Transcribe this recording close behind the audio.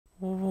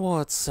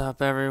What's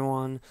up,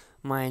 everyone?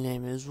 My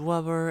name is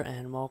Weber,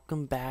 and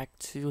welcome back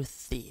to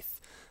Thief.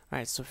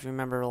 Alright, so if you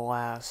remember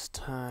last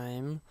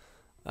time,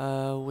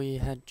 we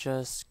had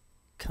just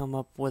come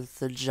up with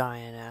the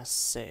giant-ass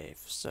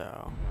safe,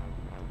 so...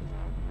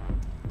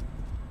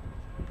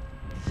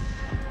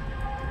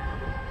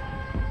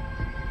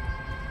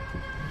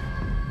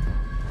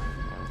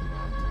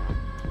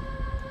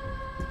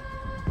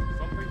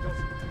 Something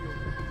doesn't feel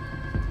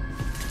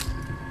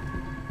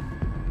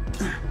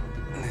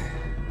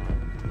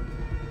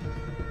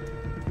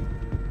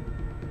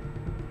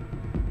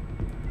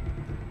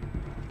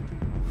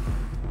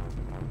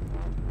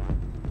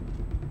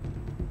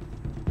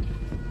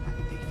That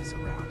thief is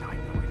around, I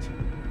know it.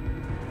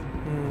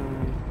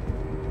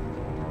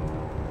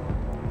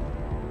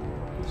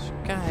 This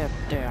guy up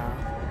there.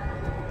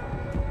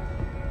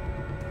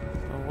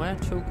 But where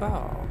to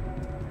go?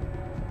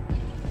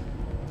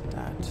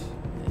 That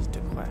is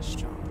the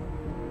question.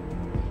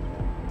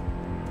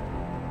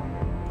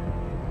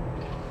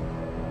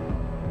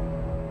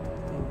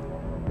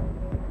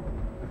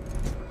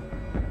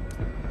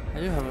 I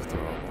do have a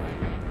throwaway.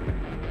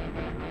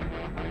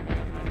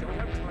 I don't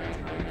have time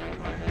to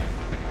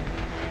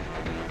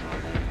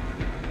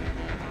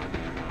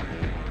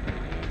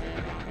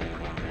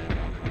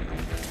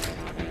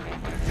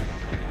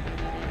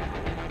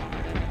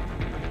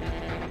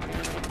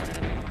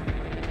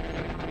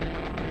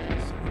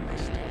Someone may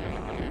still be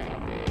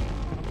here.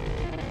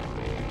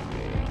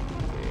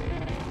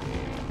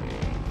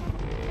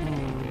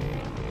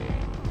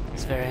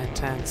 It's very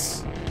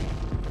intense.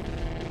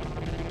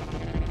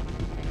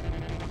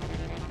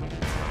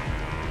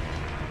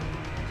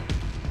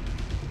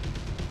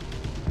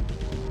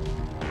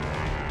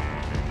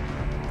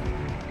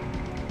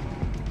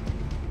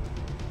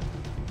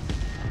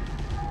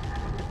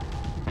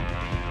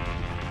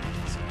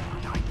 He's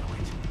around, I know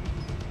it.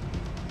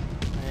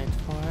 Wait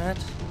for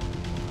it.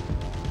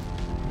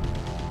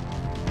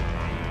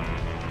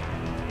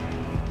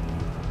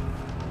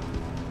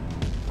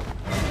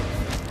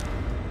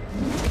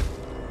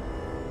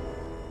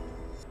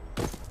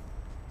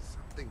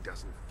 Something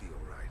doesn't feel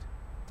right.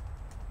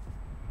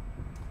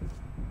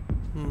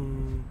 Feel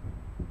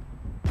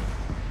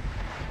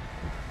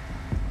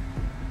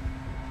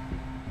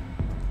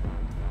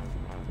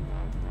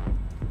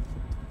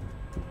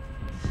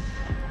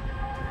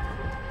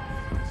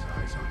his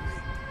eyes on me.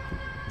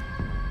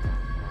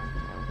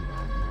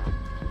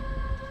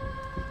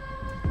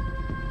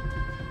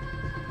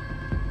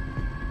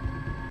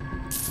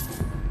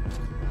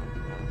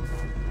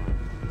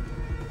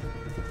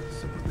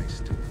 Someone may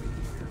still be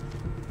here.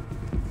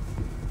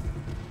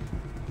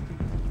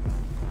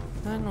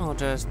 Then we'll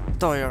just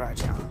throw you right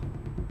here.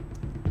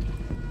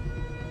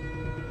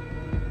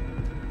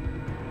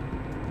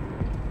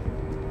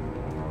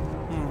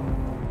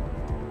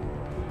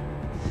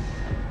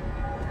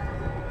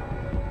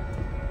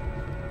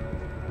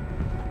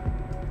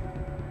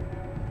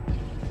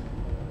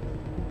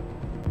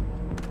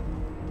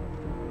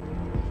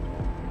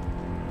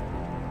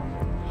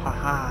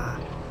 Haha.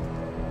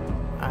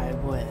 I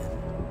win.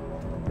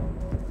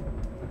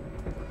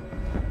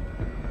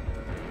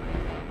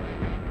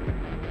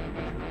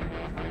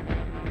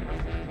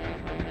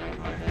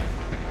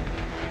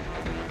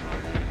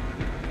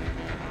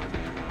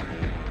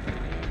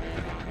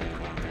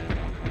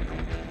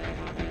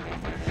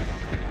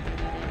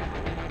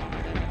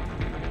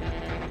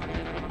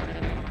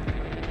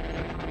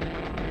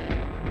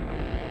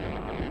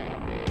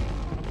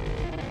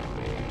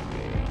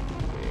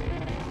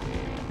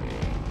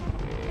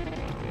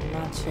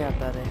 Not yet,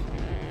 buddy.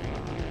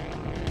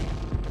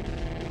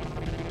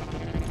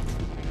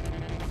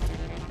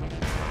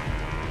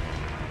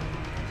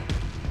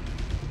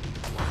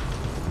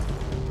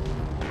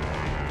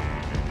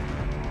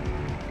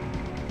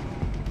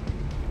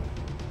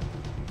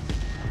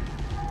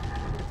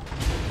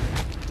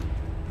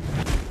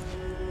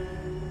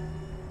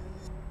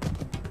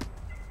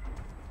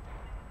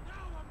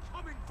 Now I'm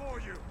coming for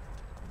you.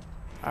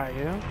 Are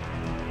you?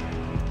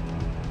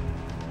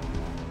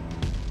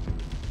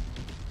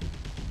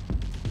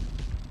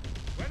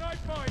 When I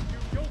find you,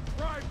 you'll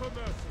cry for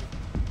mercy.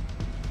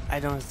 I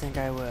don't think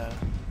I will.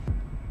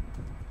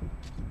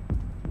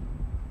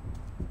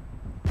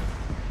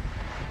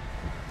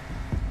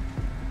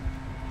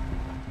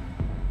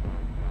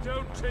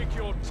 Don't take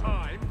your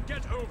time.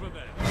 Get over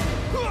there.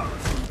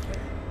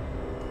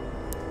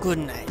 Good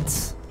night.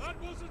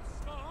 That wasn't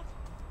smart.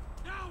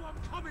 Now I'm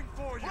coming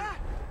for you.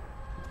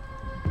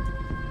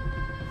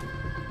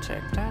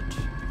 Take that.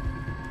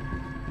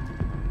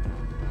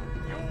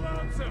 You'll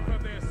answer for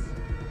this.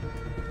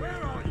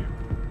 Where are you?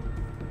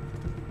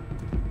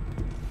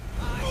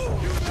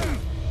 You there!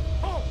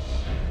 Halt!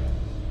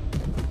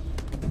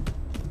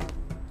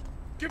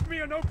 Give me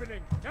an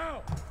opening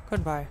now.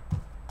 Goodbye.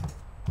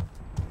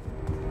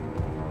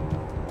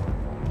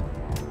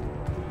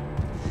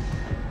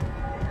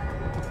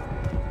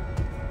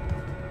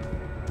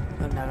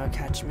 You'll never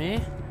catch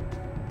me.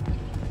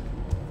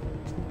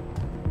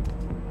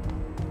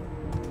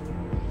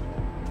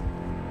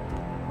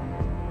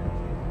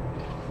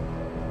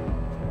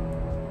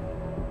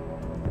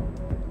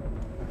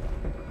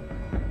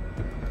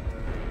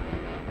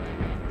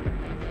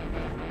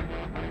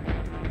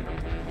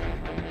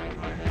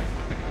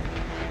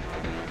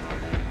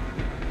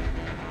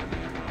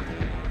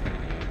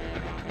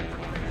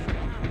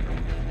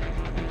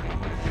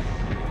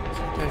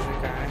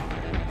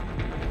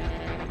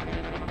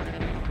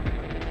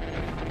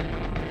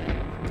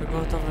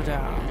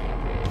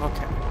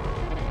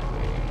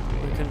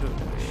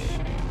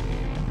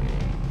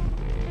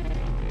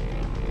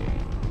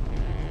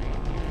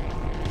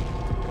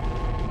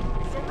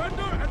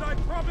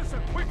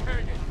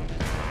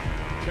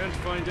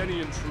 find any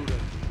intruder.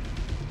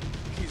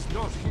 He's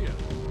not here.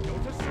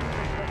 Don't assume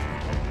that.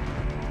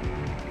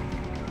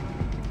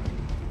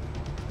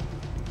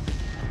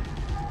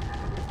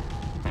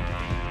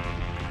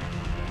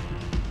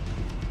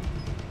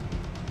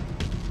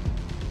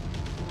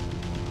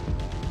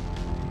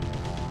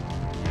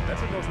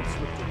 Better not have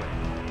slipped away.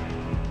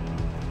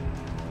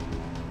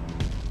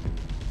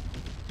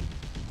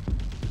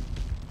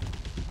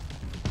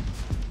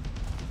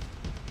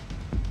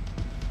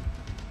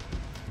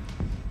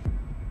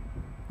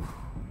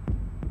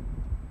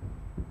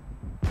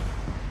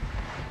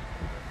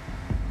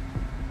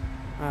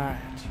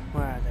 Alright,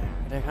 where are they?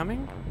 Are they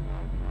coming?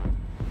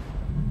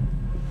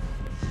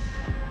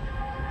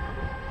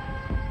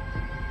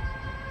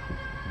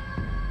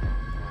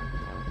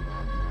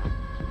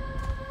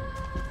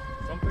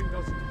 Something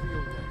doesn't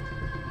feel right.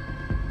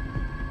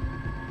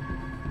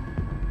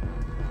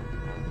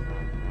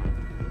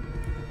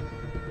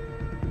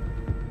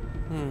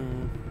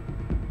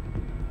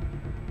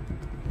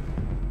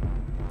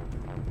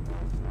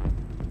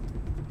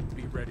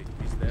 Be ready.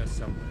 He's there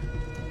somewhere.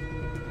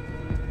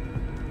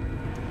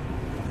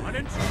 Run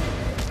into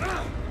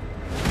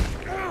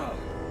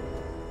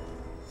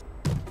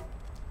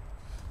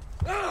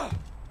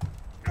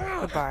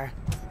Goodbye.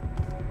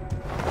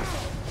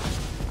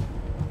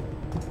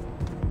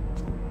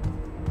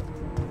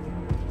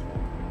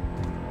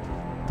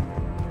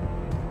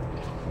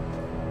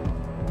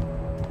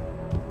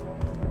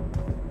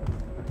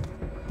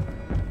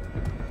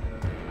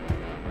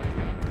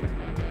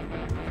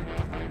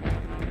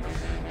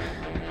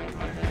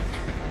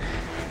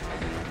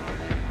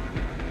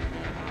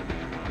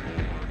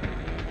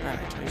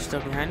 Alright, are you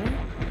still behind me?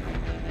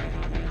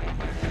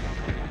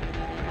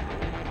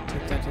 I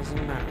think that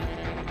doesn't matter.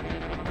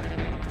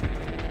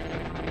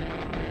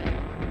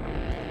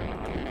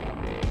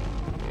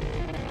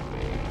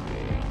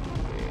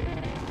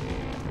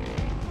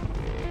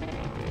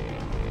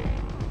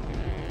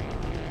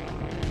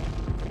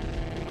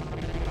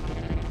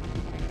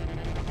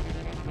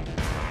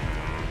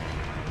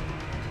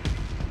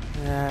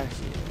 There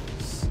he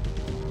is.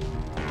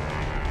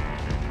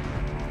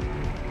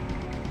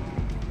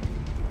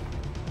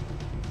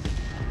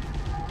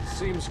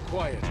 Seems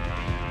quiet.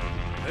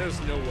 There's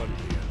no one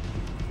here.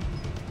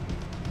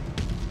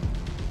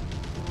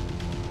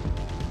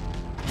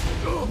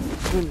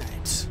 Good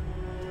night.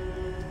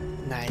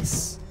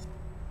 Nice.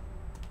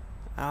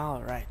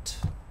 Alright.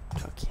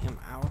 Took him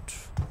out.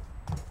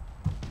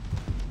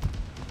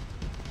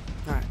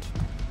 Alright.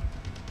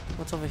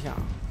 What's over here?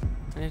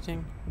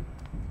 Anything?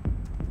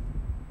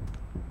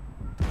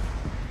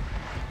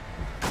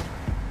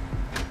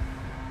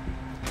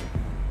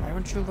 Why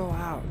won't you go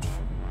out?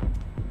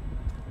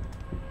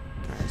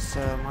 Alright,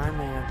 so my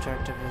main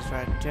objective is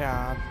right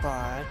there,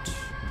 but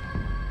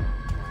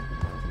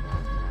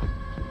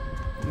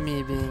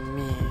me being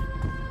me.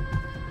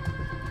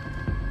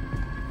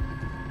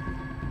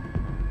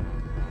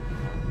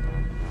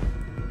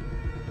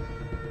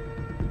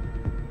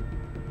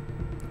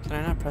 Can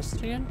I not press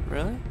it again?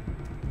 Really?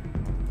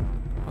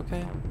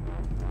 Okay.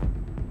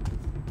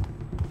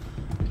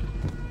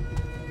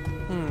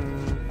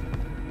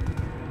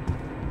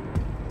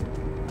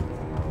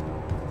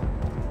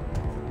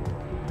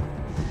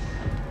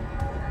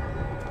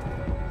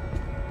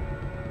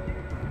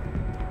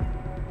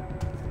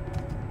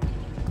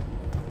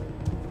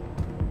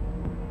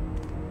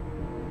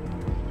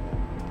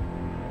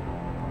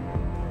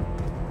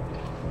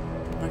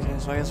 Okay,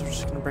 so I guess we're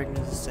just gonna break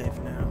into the safe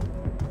now.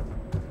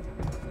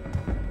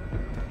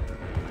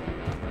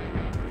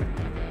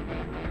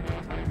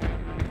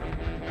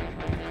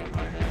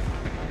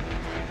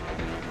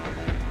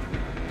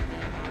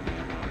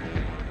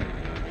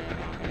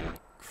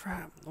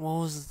 Crap, what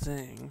was the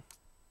thing?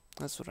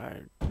 That's what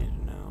I need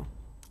to know.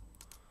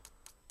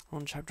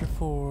 On chapter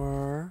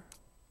 4.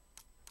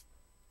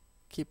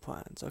 Keep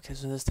plans. Okay,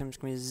 so this time it's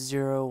gonna be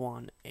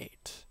 018.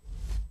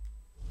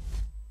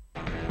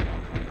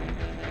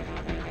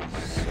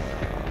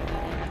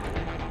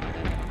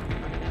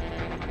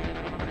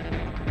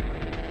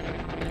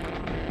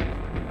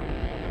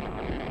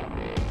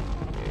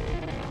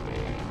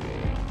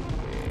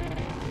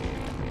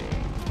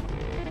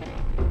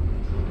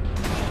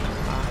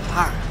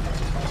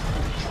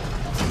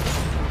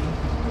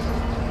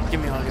 Give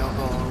me all your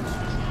gold.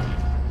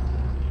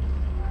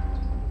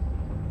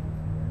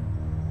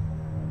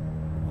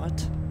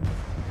 What?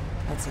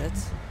 That's it?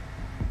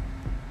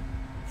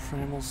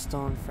 Primal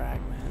stone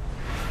fragment.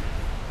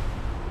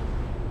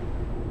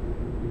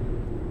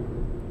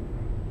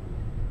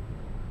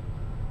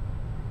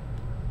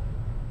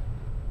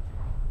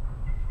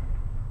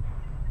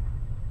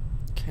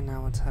 Okay,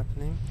 now what's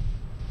happening?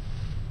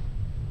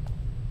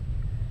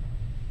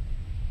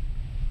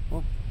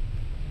 Whoop.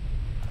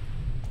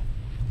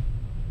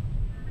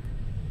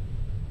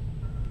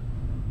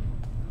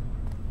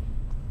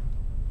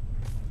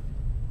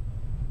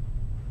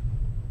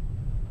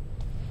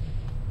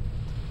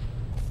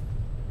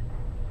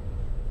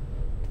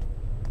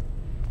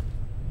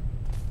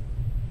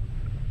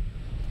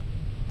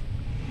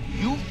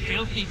 You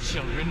filthy Steady,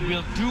 children.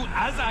 We'll do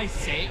as I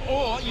say,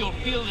 or you'll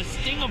feel the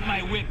sting of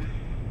my whip.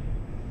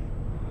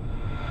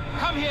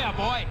 Come here,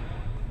 boy.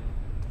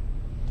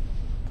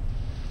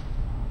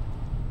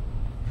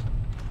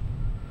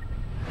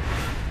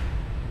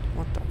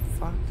 What the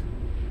fuck?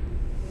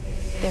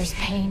 There's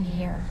pain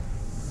here.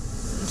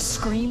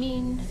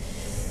 Screaming,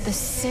 the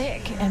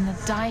sick and the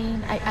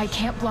dying. I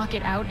can't block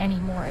it out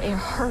anymore. It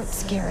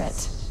hurts,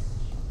 Garrett.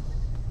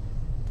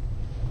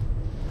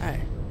 Hey,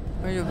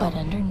 where you But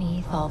going?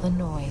 underneath all the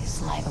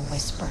noise lie the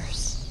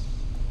whispers.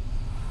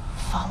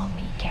 Follow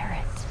me,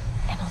 Garrett,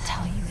 and I'll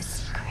tell you a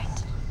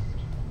secret.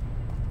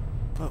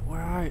 But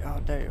where are you?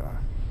 Oh, there you are.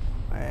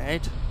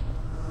 Wait.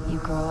 You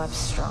grow up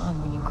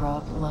strong when you grow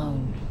up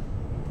alone.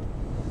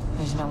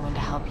 There's no one to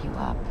help you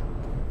up.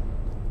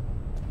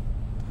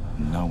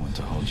 No one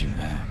to hold you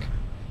back.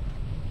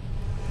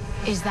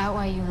 Is that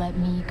why you let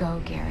me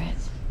go, Garrett?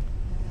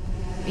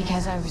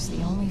 Because I was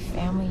the only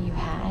family you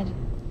had?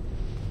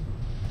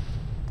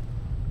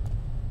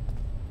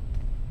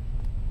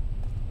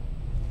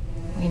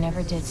 We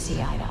never did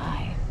see eye to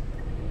eye.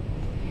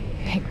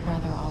 Big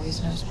brother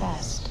always knows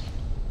best.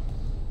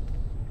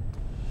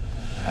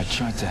 I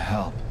tried to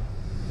help,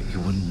 but you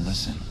wouldn't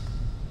listen.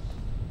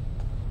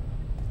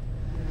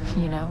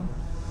 You know,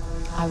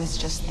 I was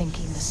just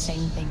thinking the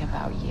same thing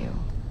about you.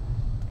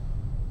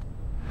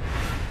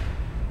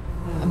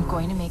 I'm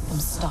going to make them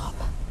stop.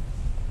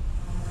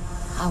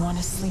 I want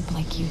to sleep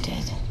like you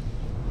did.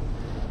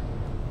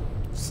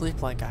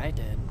 Sleep like I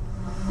did.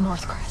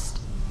 Northcrest,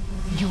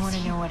 you want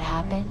to know what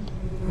happened?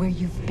 Where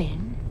you've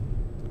been?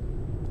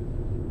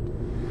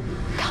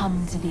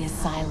 Come to the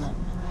asylum.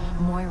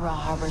 Moira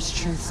harbors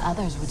truths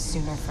others would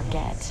sooner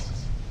forget.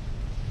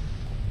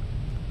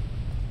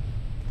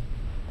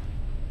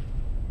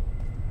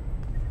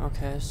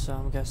 Okay, so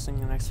I'm guessing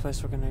the next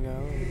place we're gonna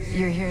go is...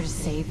 You're here to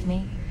save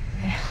me?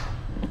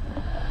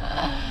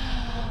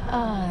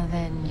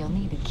 Then you'll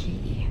need a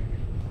key.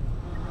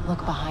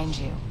 Look behind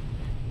you.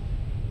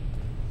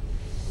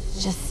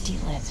 Just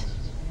steal it.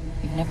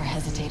 You've never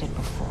hesitated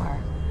before.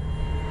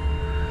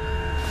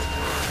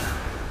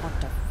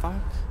 What the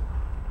fuck?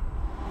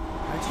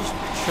 Did I just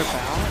trip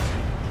out?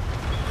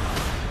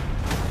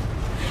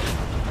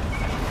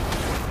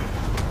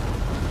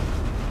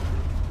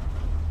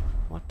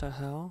 What the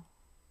hell?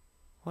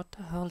 What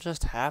the hell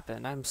just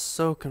happened? I'm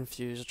so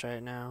confused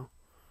right now.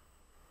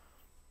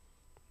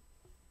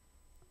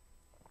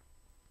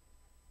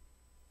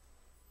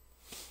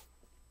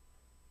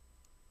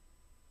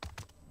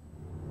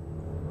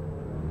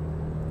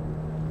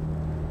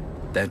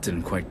 That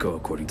didn't quite go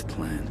according to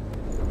plan,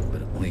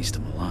 but at least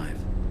I'm alive.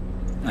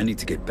 I need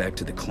to get back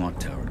to the clock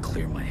tower and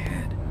clear my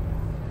head.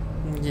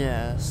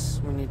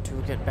 Yes, we need to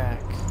get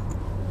back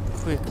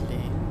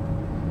quickly.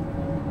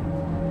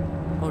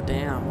 Oh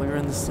damn, we were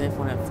in the safe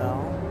when it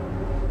fell?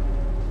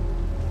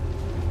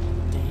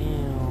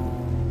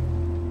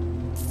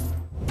 Damn.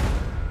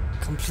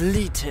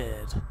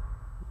 Completed.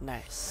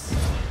 Nice.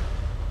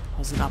 I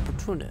was an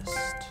opportunist.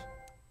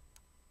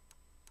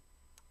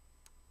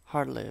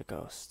 Hardly a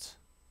ghost.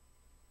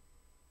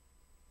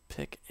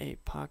 Pick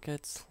 8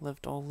 pockets,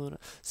 lift all loot.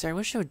 See, I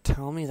wish you would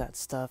tell me that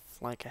stuff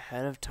like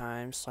ahead of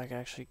time so I could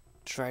actually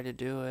try to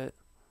do it.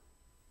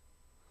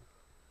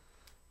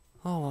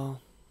 Oh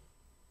well.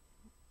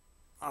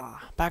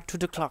 Ah, back to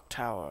the clock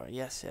tower.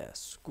 Yes,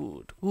 yes.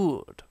 Good,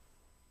 good.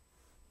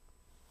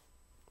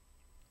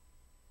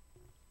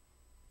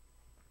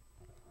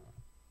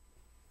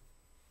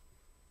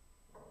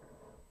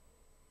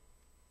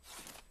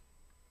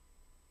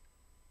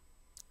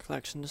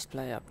 Collection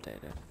display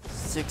updated.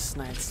 6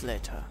 nights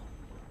later.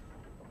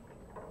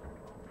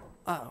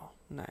 Oh,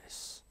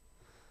 nice.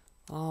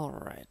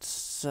 Alright,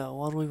 so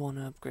what do we want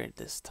to upgrade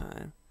this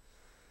time?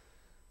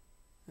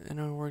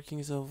 Inner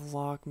workings of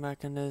lock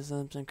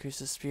mechanisms increase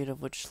the speed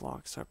of which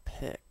locks are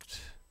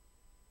picked.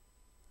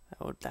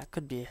 That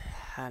could be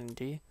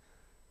handy.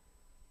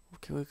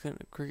 Okay, we can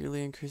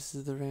greatly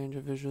increases the range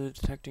of visually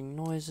detecting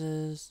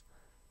noises.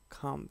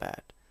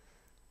 Combat.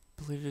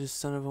 Ability to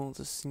stun an opponent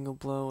with a single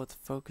blow with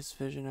focus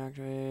vision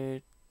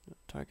activated.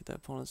 Target the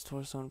opponent's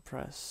torso and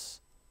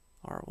press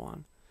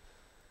R1.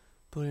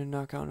 Ability to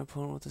knock out an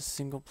opponent with a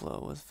single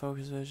blow with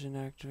focus vision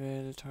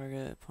activated.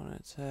 Target the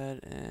opponent's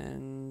head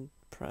and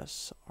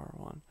press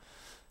R1.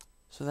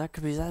 So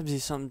that'd be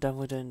something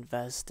definitely to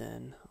invest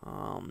in.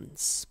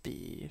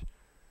 Speed.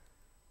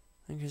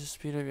 Increase the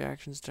speed of your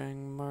actions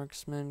during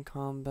marksman,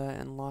 combat,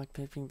 and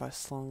lockpicking by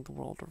slowing the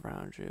world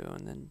around you.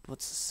 And then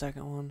what's the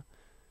second one?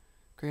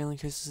 Greatly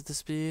increases the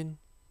speed.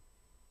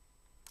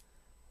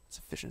 Its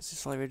efficiency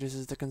slightly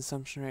reduces the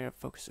consumption rate of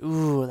focus.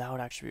 Ooh, that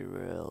would actually be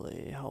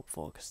really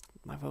helpful because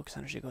my focus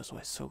energy goes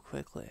away so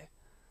quickly.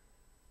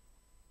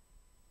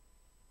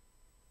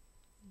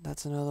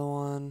 That's another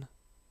one.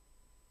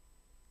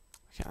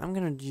 Okay, I'm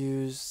gonna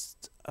use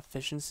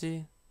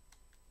efficiency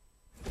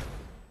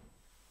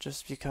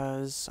just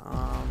because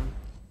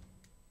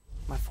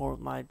my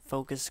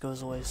focus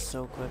goes away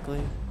so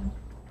quickly.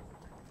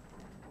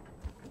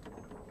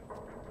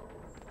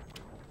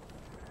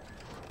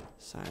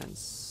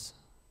 Science.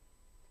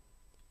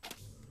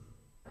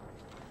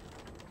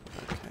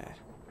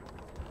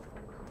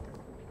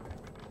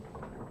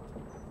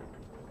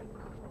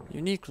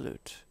 Unique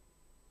loot.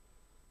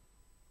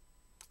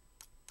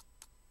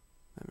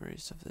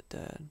 Memories of the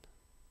Dead.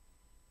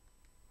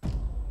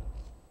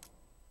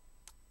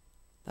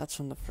 That's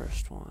from the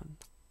first one.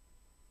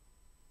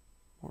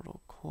 Mortal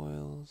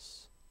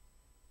Coils.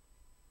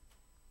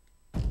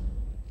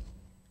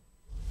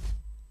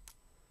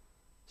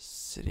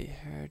 City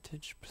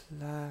Heritage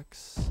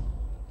Plaques.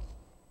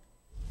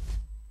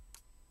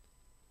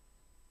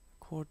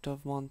 Court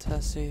of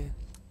Montesi.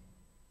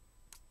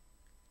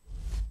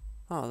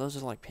 Oh, those are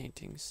like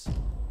paintings.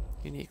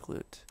 Unique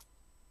loot.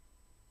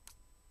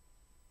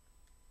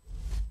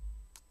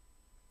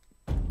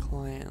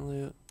 Client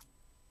loot.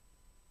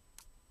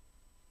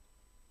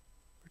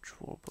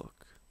 Ritual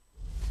book.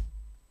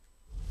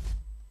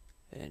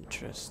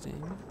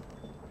 Interesting.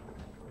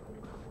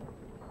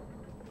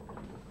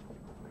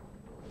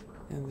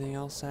 Anything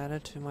else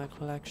added to my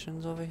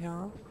collections over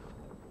here?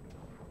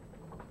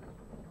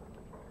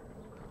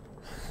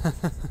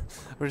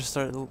 We just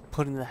started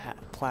putting the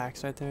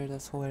plaques right there.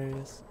 That's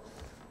hilarious.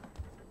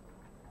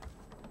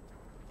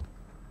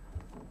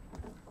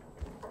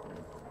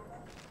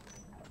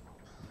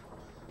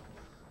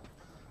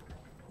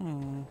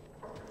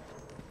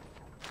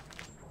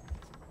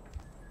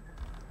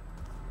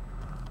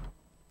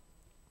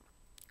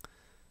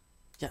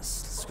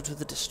 Yes, let's go to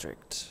the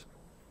district.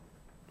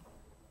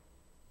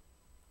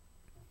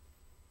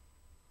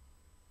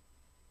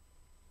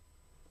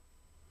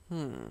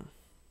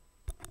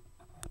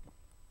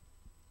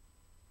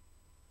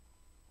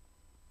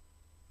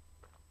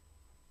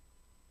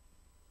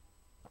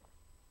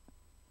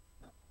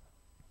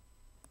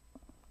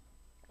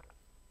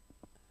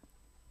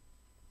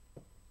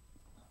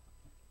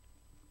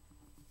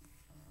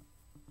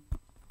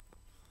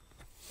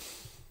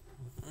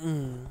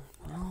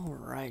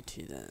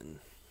 Alrighty then.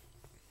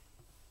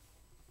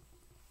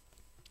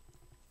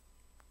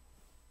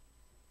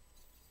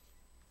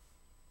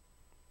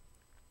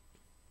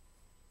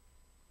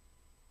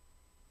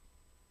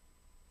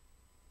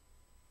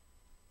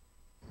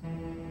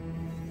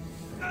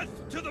 Death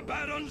to the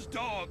Baron's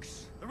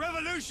dogs! The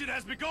revolution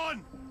has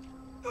begun!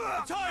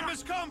 The time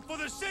has come for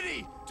the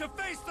city to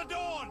face the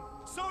dawn!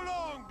 So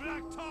long,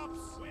 Black Tops!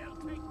 We'll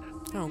take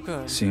this. Oh,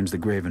 good. Seems the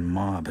Graven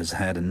mob has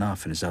had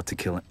enough and is out to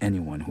kill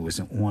anyone who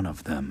isn't one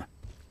of them.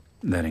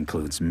 That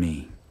includes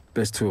me.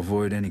 Best to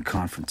avoid any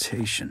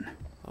confrontation.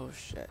 Oh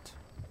shit.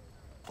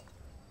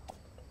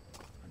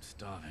 I'm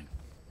starving.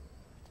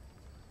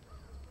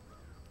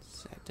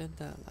 See, I did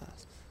that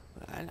last.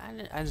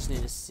 I just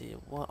need to see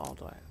what all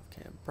do I have.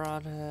 Okay,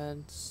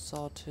 broadhead,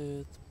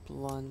 sawtooth,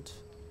 blunt.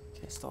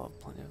 Okay, still have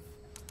plenty of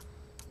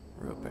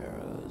rope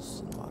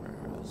arrows and water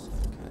arrows.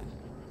 Okay.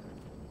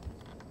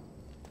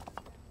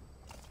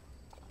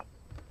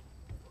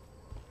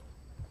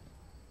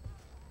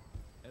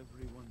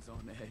 Everyone's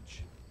on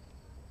edge.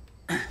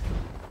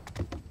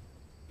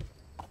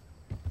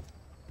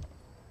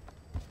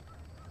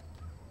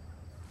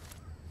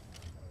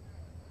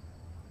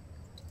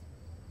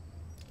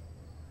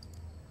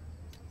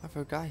 I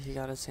forgot he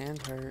got his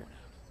hand hurt.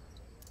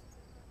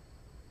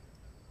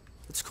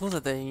 It's cool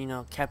that they, you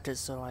know, kept it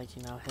so, like,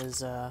 you know,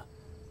 his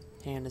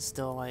hand is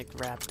still, like,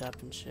 wrapped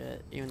up and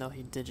shit. Even though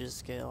he did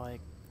just get,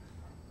 like,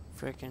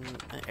 freaking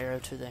an arrow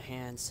to the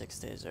hand 6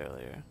 days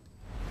earlier.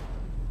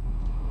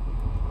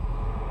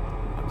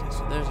 Okay,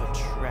 so there's a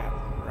trap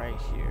right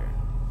here.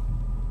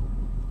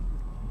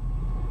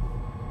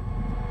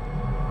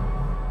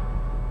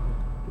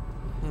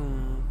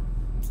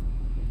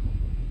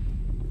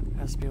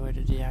 Has to be a way to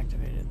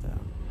deactivate it, though.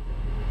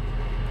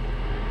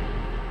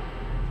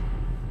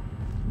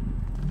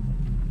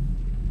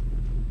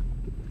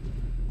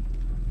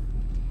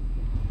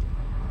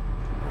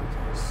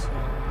 Okay, so...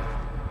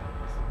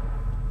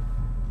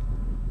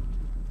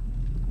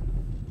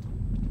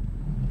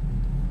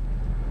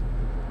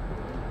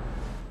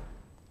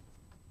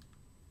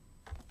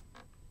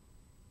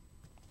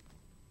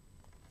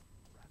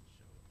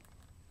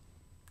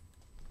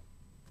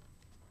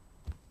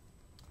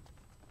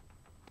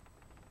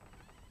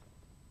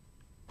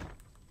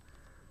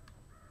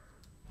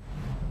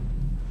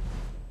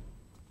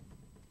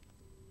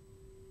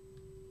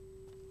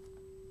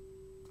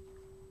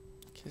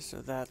 Okay,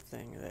 so that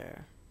thing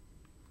there.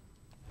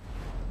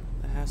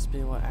 That has to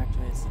be what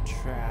activates the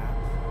trap.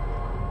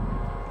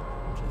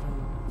 Which I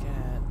don't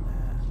get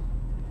that.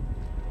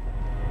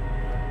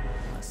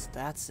 Unless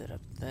that's it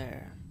up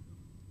there.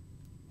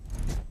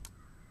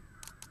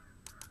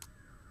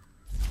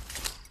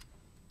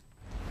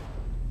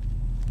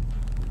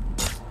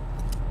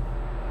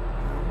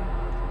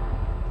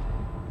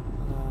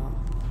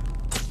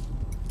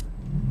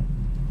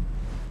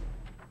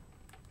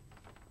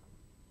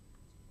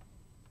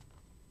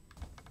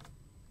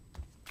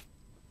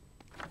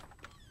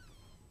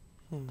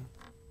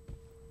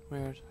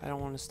 Weird. I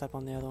don't want to step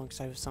on the other one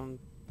because I have some.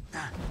 So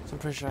I'm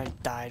pretty sure I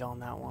died on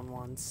that one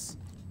once.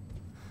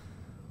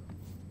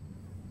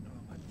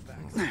 I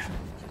tried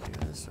to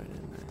go this way,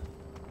 didn't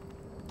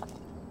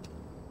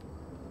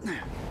I?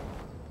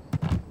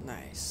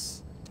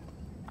 Nice.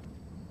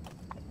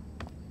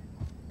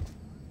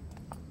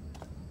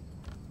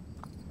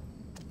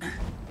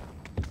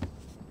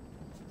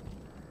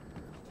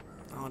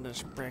 I'll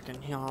just break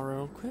in here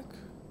real quick.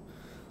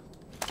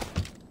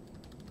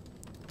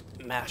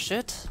 Mash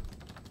it.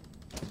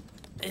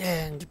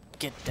 And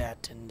get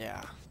that in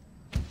there.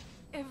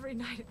 Every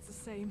night it's the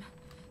same.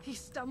 He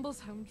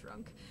stumbles home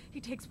drunk. He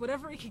takes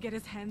whatever he can get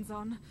his hands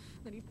on,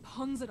 then he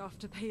pawns it off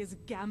to pay his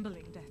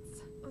gambling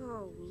debts.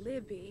 Oh,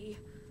 Libby.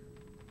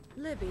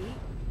 Libby,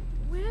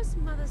 where's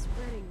Mother's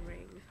wedding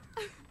ring?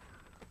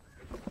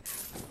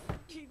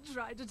 He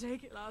tried to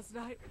take it last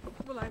night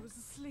while I was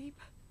asleep.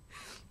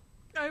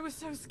 I was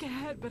so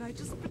scared, but I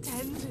just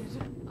pretended.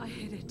 I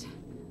hid it.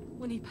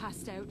 When he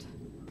passed out,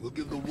 We'll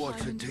give the I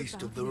Watts a climbed into the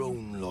taste of their balcony,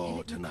 own hid law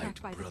it in a crack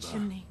tonight, by the brother.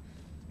 chimney.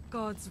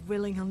 God's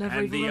willing, he'll never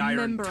And even the Iron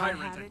remember I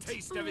Tyrant had a it.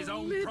 taste of his Oh,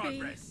 own Libby.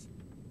 progress.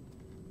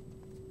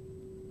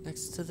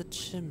 Next to the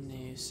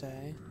chimney, you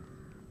say?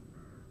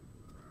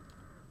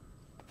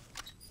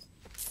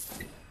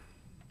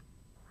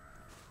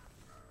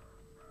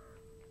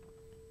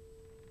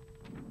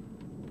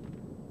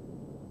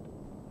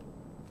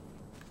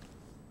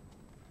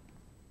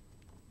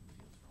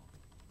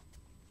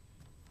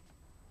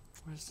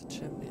 Where's the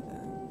chimney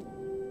then?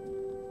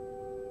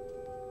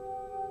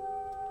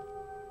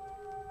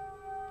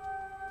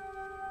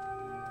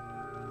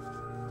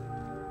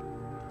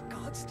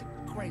 Gods to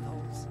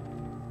graveholes.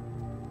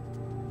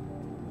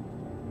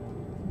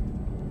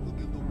 We'll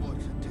give the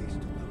Watts a taste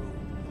of their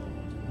own law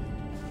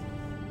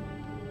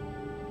tonight.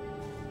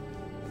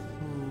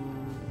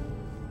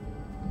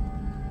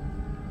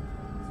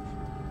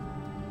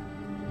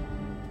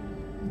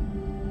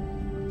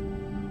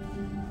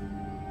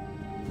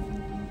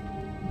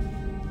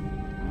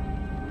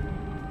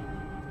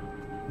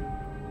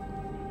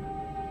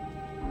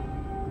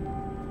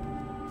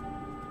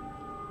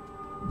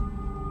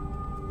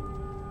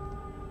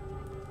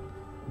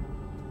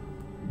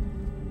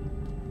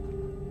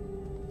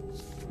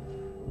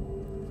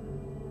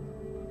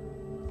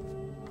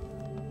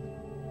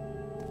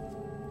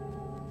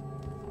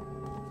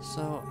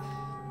 So,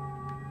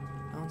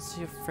 I don't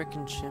see a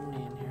freaking chimney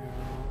in here at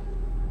all.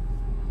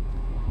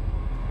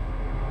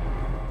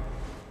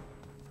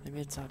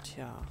 Maybe it's out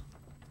here.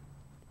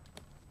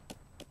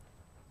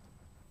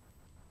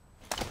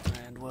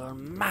 And we'll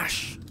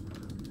mash!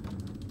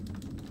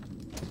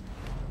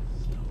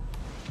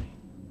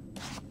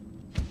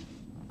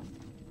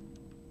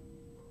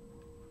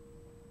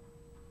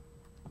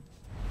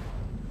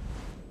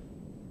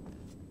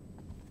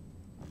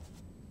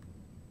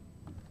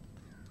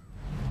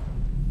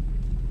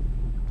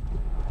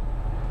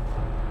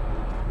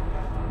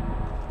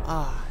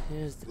 Ah,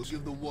 here's the We'll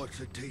give the Watts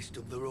a taste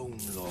of their own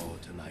law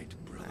tonight,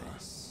 brother.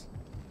 nice.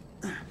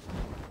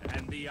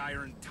 And the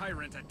Iron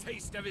Tyrant a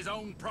taste of his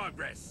own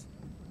progress.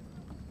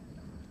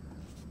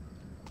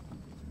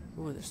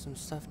 Ooh, there's some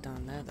stuff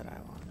down there that I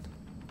want.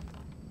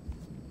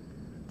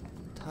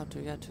 How do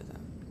we get to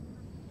them?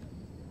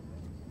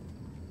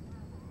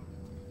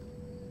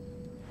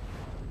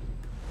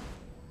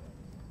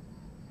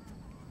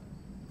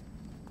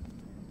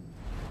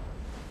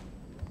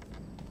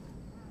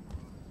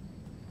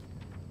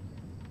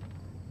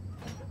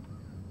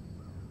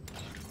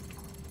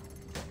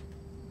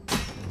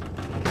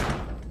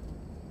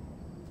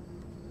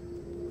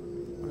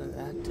 What did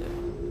that do?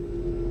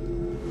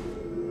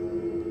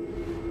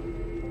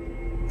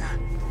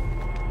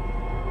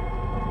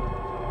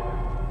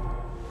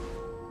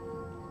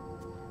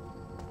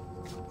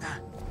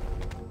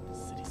 The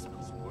city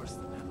smells worse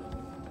than ever.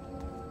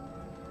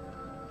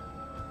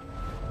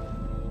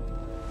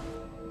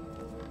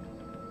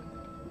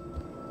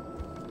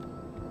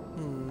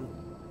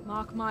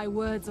 Mark my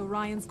words,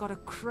 Orion's got a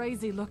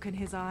crazy look in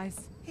his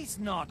eyes. He's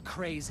not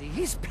crazy.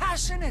 He's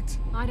passionate.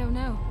 I don't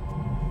know.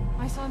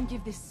 I saw him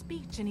give this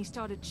speech and he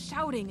started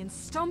shouting and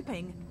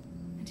stomping.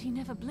 And he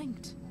never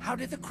blinked. How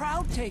did the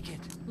crowd take it?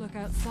 Look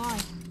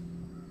outside.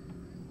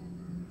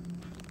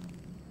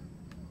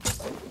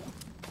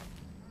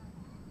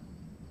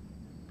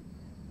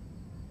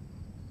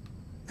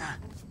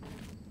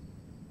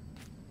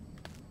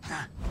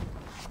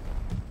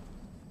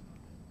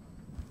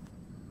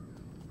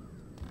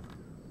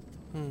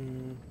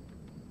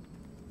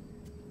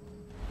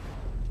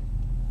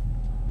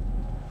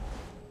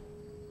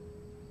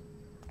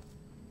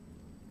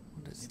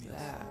 What is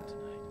that?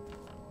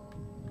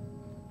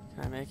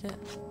 Can I make it?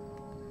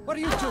 What are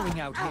you doing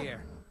out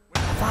here?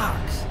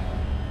 Fuck!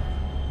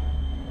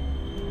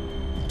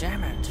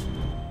 Damn it!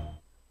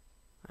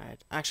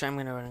 Alright, actually I'm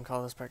gonna go ahead and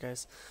call this part,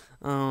 guys.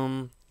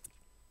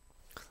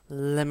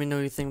 Let me know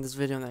what you think of this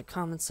video in the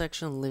comment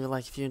section. Leave a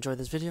like if you enjoyed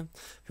this video.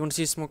 If you want to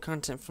see some more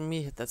content from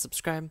me, hit that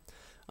subscribe.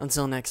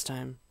 Until next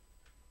time,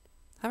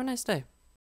 have a nice day.